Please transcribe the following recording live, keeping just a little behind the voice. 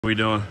What are we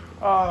doing?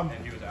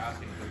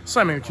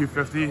 Slamming a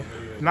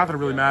Q50. Not that it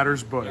really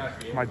matters,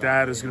 but my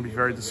dad is going to be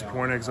very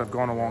disappointed because I've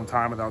gone a long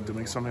time without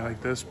doing something like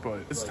this. But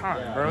it's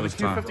time, bro. The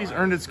Q50's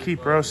earned its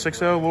keep, bro.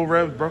 6.0, little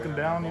rev, broken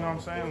down. You know what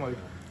I'm saying? Like,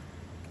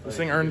 this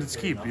thing earned its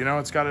keep. You know,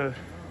 it's gotta,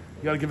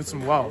 you gotta give it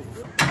some love.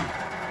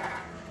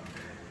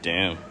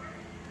 Damn.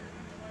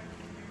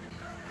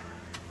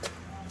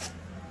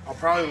 I'll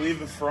probably leave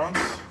the fronts.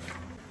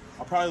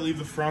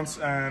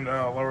 And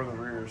lower the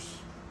rears.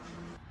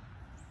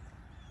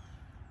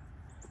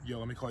 Yo,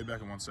 let me call you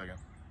back in 1 second.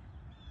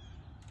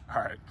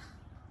 All right.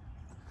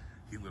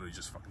 He literally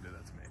just fucking did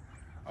that to me.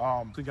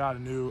 We got a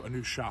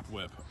new shop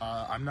whip.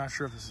 I'm not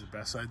sure if this is the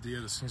best idea.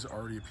 This thing's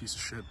already a piece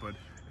of shit, but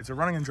it's a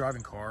running and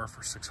driving car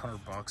for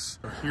 $600.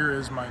 So here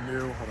is my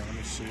new, hold on, let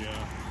me see.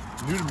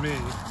 New to me.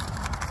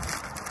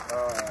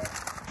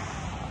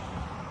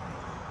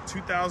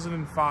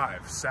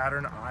 2005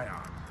 Saturn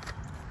Ion.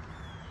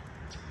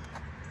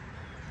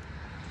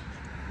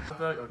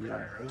 Okay,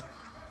 ready?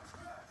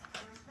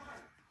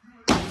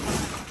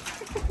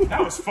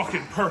 That was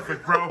fucking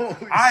perfect, bro.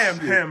 I am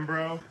him,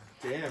 bro.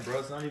 Damn, bro,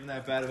 it's not even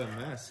that bad of a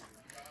mess.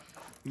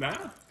 Nah.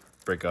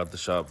 Break out the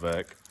shop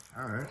vac.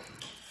 All right.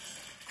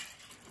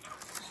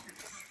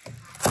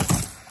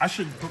 I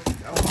should.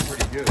 That was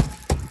pretty good.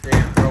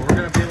 Damn, bro, we're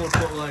gonna be able to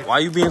put like. Why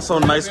are you being so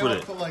nice with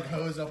it? Put like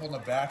hose up on the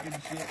back and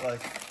shit,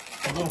 like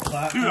a little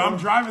platform. Dude, I'm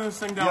driving this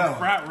thing down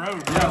Pratt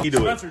Road. Yeah. You do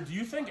Spencer, do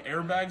you think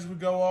airbags would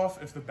go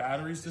off if the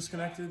battery's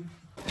disconnected?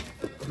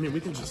 I mean, we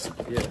can just.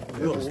 Yeah,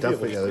 there's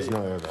definitely there's no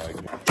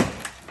airbag.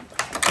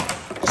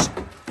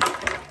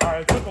 All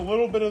right, I took a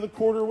little bit of the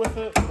quarter with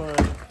it, but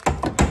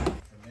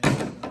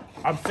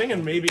I'm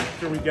thinking maybe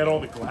after we get all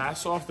the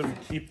glass off, that we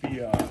keep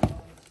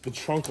the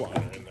trunk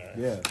liner in there.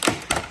 Yeah.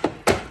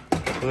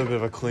 A little bit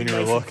of a cleaner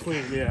nice look.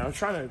 Clean. Yeah, I'm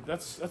trying to.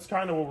 That's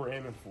kind of what we're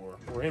aiming for.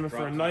 We're aiming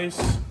for a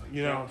nice,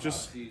 you know,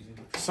 just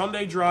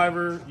Sunday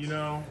driver. You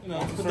know,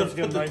 put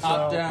the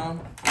top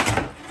down.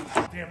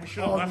 Damn, we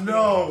should have left it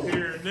up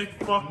here.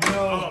 Nick fucked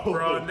up,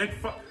 bro.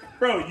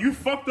 Bro, you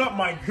fucked up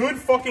my good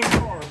fucking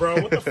car,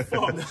 bro. What the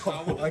fuck?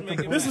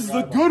 This is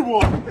the good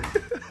one.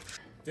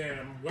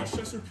 Damn,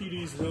 Westchester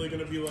PD is really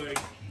gonna be like,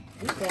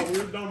 we thought we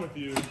were done with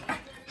you.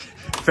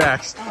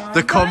 Facts.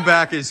 The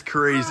comeback is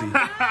crazy.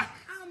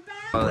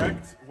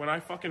 When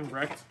I fucking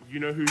wrecked, you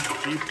know who's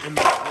Jeep in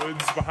the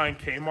woods behind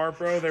Kmart,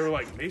 bro? They were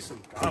like,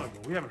 Mason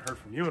Donegal, we haven't heard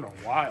from you in a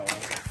while. I was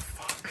like,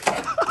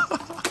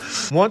 fuck.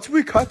 Once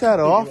we cut that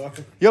off,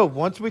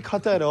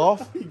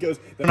 He goes,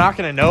 we're not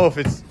gonna know if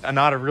it's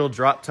not a real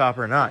drop top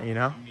or not, you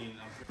know?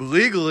 But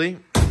legally,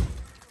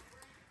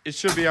 it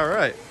should be all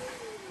right.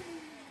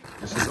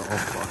 This is all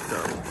fucked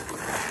up.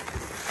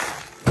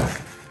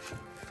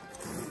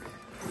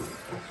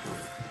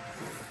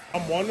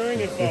 I'm wondering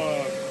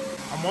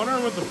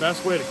what the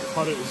best way to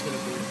cut it is gonna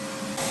be.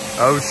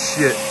 Oh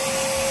shit.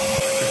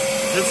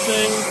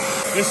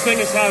 This thing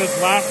has had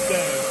its last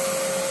day.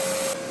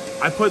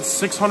 I put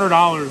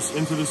 $600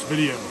 into this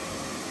video.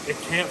 It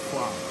can't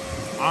fly.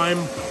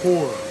 I'm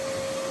poor,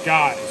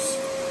 guys.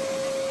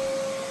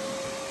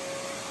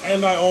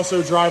 And I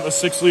also drive a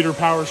 6-liter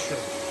Power Stroke.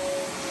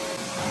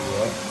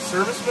 What?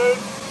 Service mode?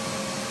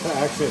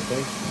 That actually a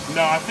thing.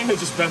 No, I think they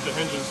just bent the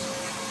hinges.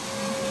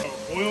 So,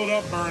 oiled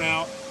up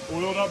burnout.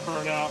 Oiled up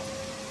burnout.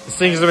 This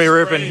thing's gonna be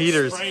ripping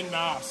heaters. Spray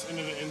NOS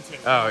into the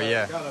intake. Oh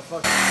yeah.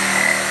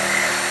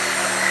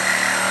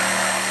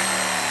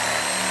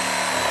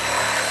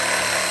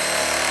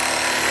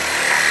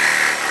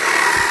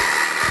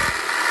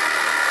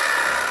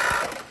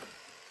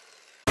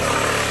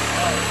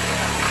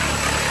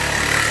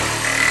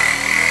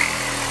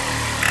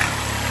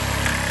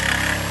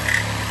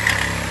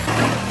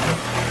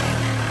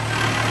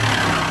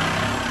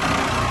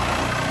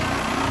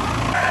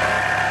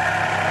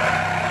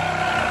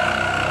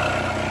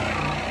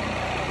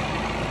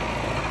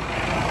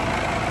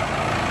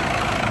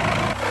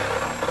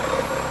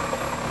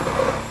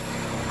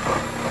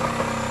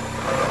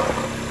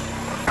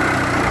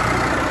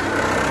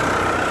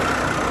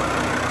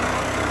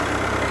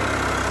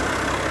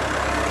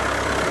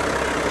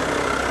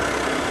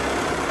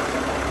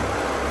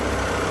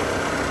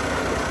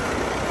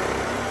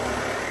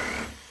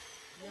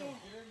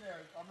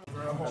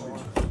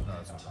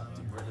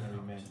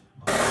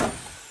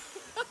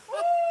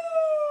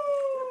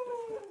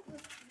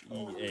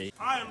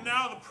 I am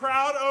now the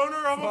proud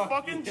owner of a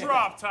fucking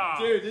drop top.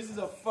 Dude, this is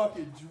a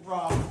fucking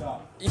drop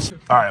top.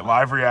 All right,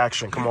 live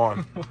reaction. Come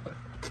on.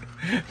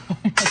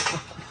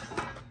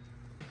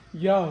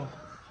 Yo.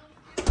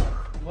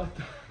 What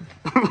the?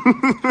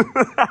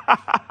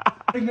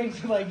 It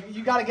makes like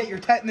you gotta get your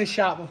tetanus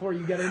shot before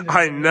you get in there.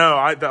 I know.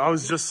 I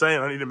was just saying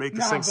I need to make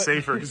this thing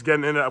safer because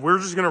getting in it, we're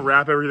just gonna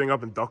wrap everything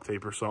up in duct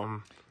tape or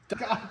something.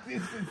 God,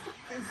 this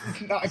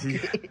is not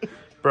good.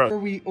 Bro.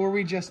 Or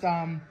we just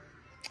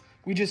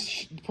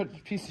put a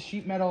piece of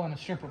sheet metal and a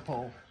stripper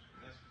pole.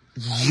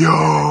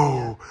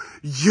 Yo,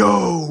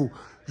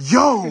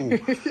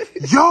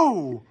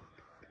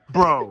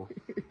 bro.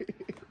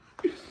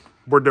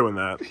 We're doing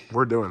that.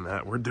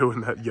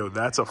 Yo,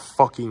 that's a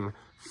fucking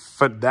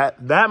But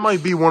that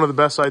might be one of the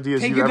best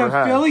ideas you've ever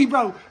had. Philly,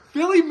 bro.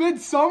 Philly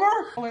midsummer?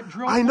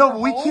 I know, but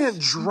we can't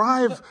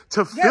drive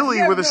to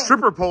Philly with a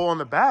stripper pole on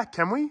the back,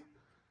 can we?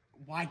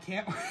 Why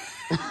can't we?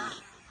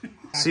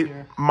 See,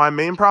 my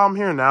main problem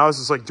here now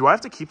is like, do I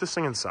have to keep this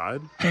thing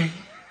inside?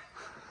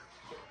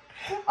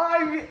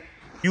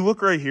 You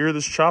look right here,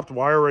 this chopped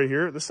wire right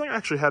here. This thing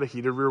actually had a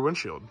heated rear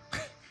windshield.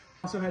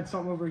 Also had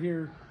something over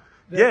here.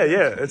 Yeah,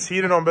 it's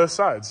heated on both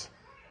sides.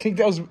 I think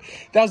that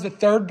was the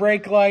third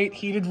brake light,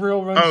 heated rear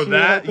windshield. Oh,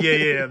 that?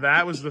 Yeah,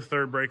 that was the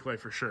third brake light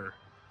for sure.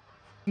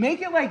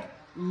 Make it like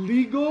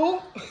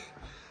legal.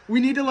 We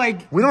need to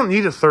like. We don't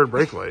need a third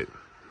brake light.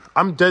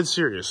 I'm dead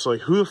serious.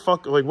 Like, who the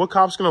fuck? Like, what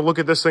cop's gonna look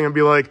at this thing and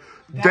be like,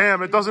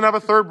 "Damn, it doesn't have a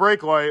third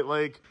brake light"?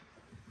 Like,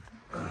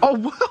 Oh,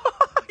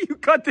 you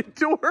cut the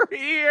door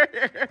here.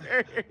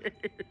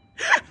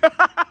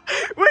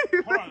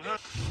 Wait. hold on.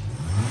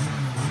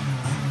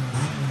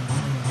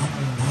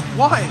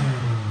 Why?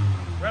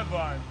 Red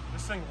line.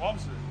 This thing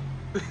loves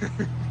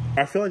it.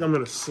 I feel like I'm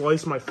gonna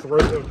slice my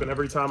throat open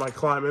every time I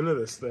climb into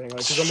this thing. Like,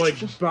 cause I'm like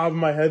bobbing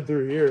my head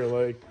through here.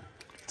 Like,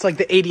 it's like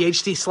the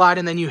ADHD slide,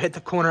 and then you hit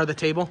the corner of the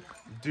table.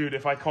 dude,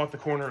 if I caught the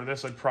corner of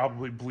this, I'd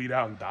probably bleed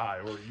out and die,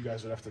 or you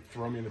guys would have to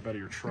throw me in the bed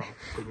of your truck.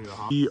 Take me to the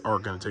hospital. We are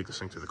gonna take this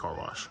thing to the car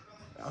wash.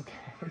 Okay,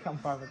 I'm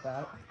fine with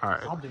that. All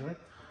right. I'll do it.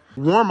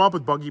 Warm up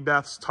with Buggy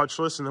Baths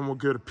touchless, and then we'll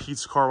go to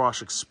Pete's Car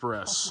Wash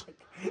Express.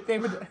 They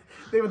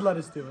would let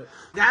us do it.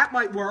 That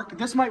might work.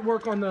 This might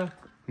work on the.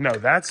 No,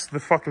 that's the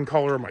fucking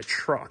color of my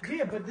truck.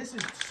 Yeah, but this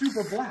is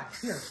super black.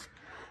 Here.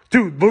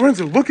 Dude,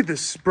 Lorenzo, look at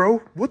this,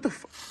 bro. What the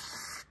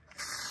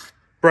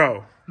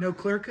Bro. No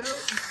clear coat?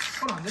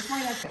 Hold on, this might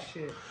have that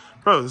shit.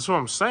 Bro, this is what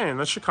I'm saying.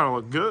 That shit kind of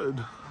look good.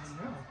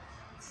 I know.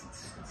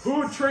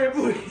 Who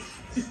trampoline?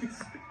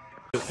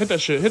 Hit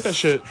that shit. Hit that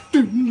shit.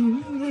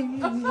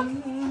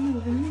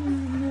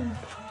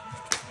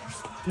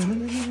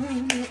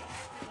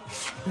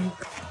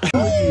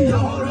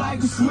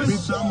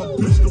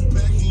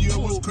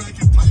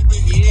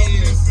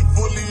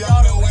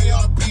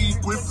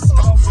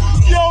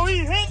 Yo, he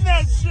hitting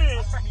that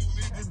shit.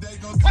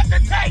 Cut the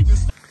tape.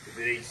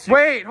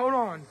 Wait, hold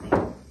on.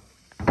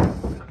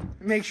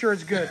 Make sure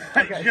it's good.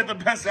 Okay. You get the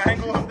best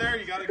angle up there?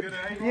 You got a good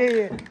angle?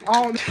 Yeah.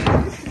 I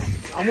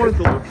wanted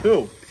to look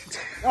too.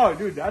 Oh,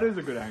 dude, that is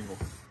a good angle.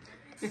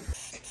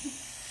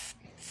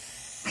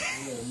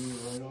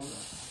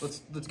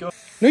 Let's go.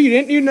 No, you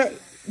didn't. You know.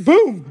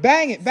 Boom!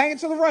 Bang it! Bang it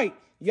to the right.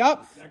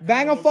 Yup.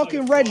 Bang a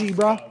fucking Reggie,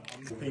 bro.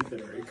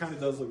 It kind of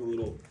does look a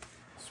little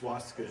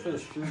swastika.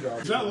 Does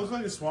that look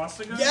like a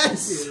swastika?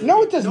 Yes!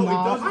 No, it does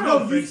not.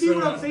 No, you see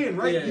what I'm saying,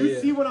 right? Yeah, you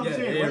see what I'm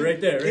saying, yeah, right? right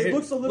there. It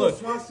looks a little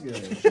swastika.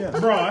 Yeah.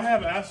 Bro, I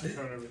have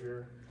acetone over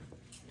here.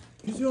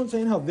 You see what I'm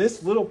saying? How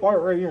this little part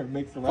right here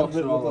makes the rest of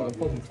it look like a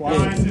fucking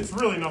swastika. Guys, it's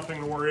really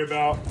nothing to worry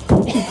about.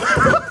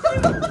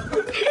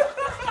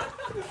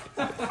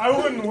 I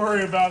wouldn't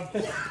worry about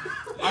this.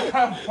 I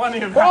have plenty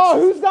of Oh,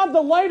 who's got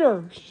the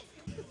lighter?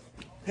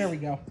 There we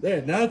go.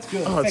 There, now it's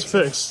good. Oh, it's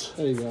fixed.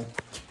 There you go.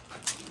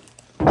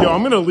 Yo,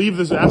 I'm gonna leave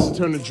this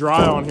acetone to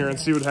dry on here and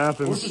see what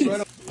happens.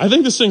 I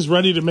think this thing's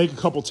ready to make a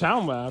couple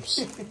town laps.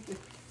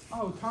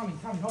 Oh, Tommy,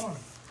 hold on.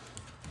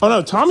 Oh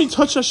no, Tommy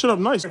touched that shit up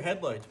nice.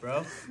 Headlights,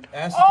 bro.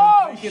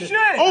 Oh shit!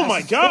 Oh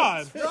my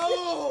god!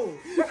 Yo!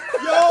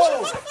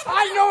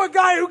 I know a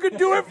guy who could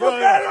do it for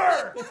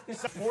better.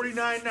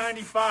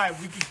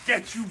 $49.95. We can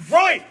get you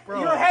right,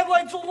 bro. Your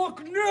headlights will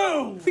look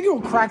new. I think it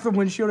will crack the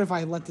windshield if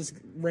I let this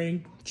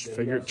ring.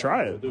 Figure it,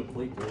 try it.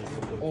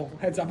 Oh,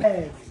 heads up.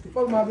 Hey,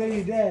 fuck my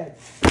baby dad.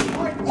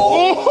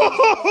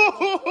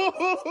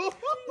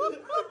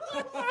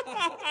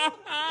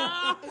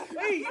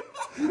 Hey,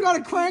 you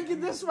gotta crank it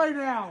this way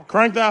now.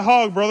 Crank that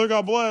hog, brother.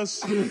 God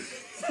bless. Goddamn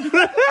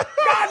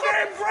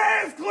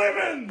grass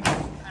clipping!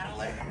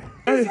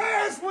 Hey.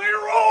 Ass,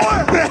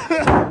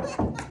 Leroy!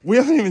 We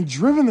haven't even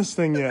driven this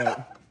thing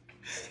yet.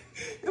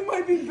 It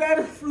might be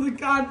better for the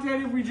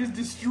content if we just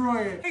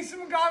destroy it. Hey,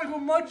 some guy with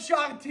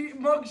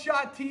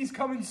mugshot tees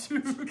coming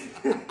soon.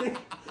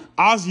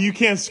 Ozzy, you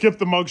can't skip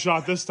the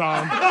mugshot this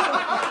time.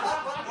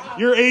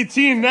 You're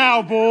 18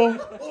 now, bull.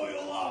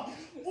 Oil up,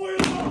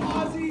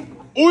 Ozzy.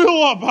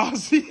 Oil up,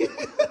 Ozzy.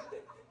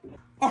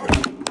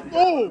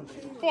 Oh,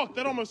 fuck,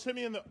 that almost hit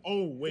me in the...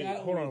 Oh, wait,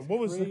 hold on. What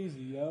was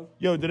Crazy,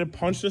 Yo, did it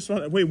punch this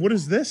one? Wait, what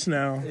is this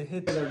now? It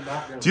hit the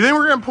knockdown. Do you think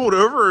we're getting pulled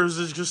over, or is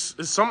it just...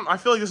 I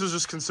feel like this is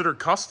just considered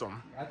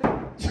custom. I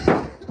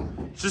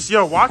think... Just,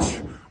 yo,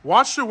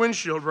 watch the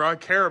windshield, bro. I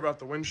care about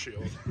the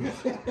windshield.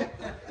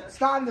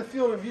 It's not in the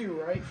field of view,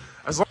 right?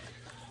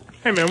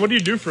 Hey, man, what do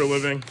you do for a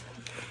living?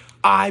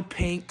 I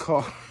paint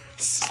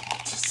cars.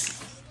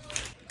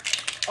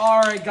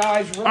 All right,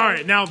 guys. All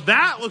right, now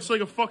that looks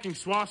like a fucking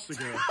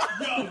swastika.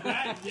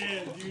 Yeah,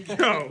 dude.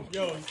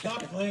 Yo,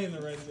 Stop playing,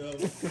 Lorenzo.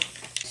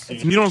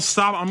 if you don't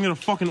stop, I'm gonna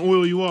fucking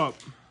oil you up.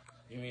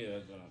 Give me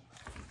that.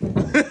 My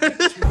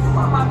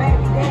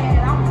baby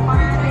dad, I'm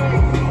fine.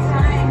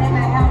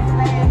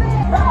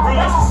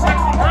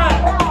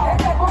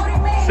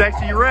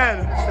 Sexy red.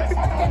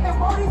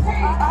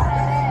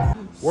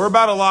 We're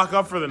about to lock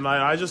up for the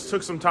night. I just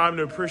took some time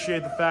to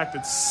appreciate the fact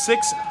that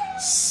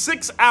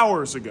six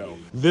hours ago,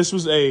 this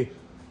was a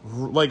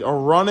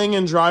running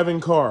and driving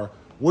car.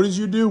 What did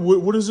you do?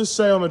 What does this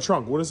say on the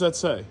trunk? What does that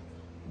say?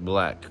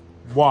 Black.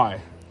 Why?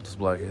 It's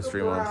Black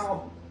History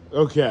Month.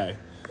 Okay.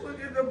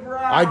 Look at the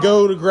brow. I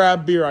go to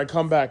grab beer. I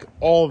come back.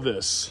 All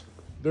this.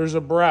 There's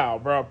a brow,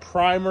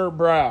 primer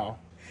brow.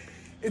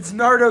 It's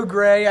Nardo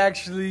Gray,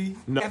 actually.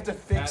 No. We have to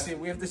fix it.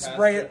 We have to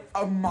spray it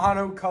a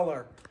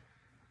monocolor.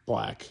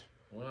 Black.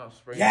 We're not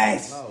spraying.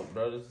 Yes! No,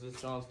 bro. This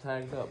song's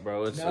tagged up,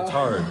 bro. It's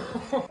hard.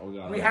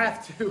 We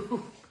have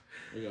to.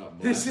 We got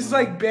black. This is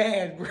like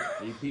bad, bro.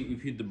 You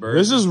peed the bird.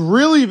 This is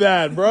really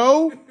bad,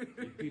 bro.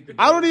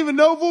 I don't even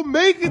know if we'll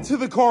make it to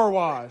the car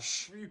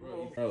wash.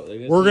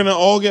 Bro, We're gonna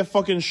all get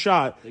fucking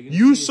shot.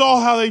 You saw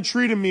how they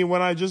treated me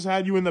when I just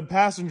had you in the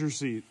passenger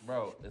seat.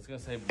 Bro, it's gonna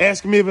say.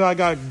 Asking me if I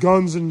got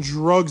guns and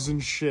drugs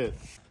and shit.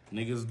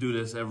 Niggas do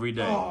this every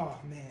day. Oh,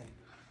 man.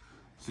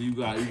 So you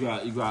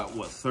got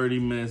what 30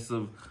 minutes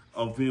of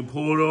being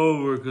pulled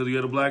over because you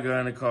got a black guy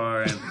in the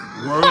car and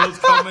world's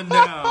coming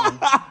down.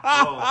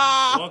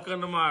 Oh,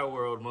 welcome to my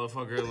world,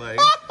 motherfucker. Like,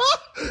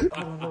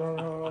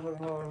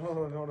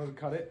 Hold on.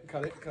 Cut it.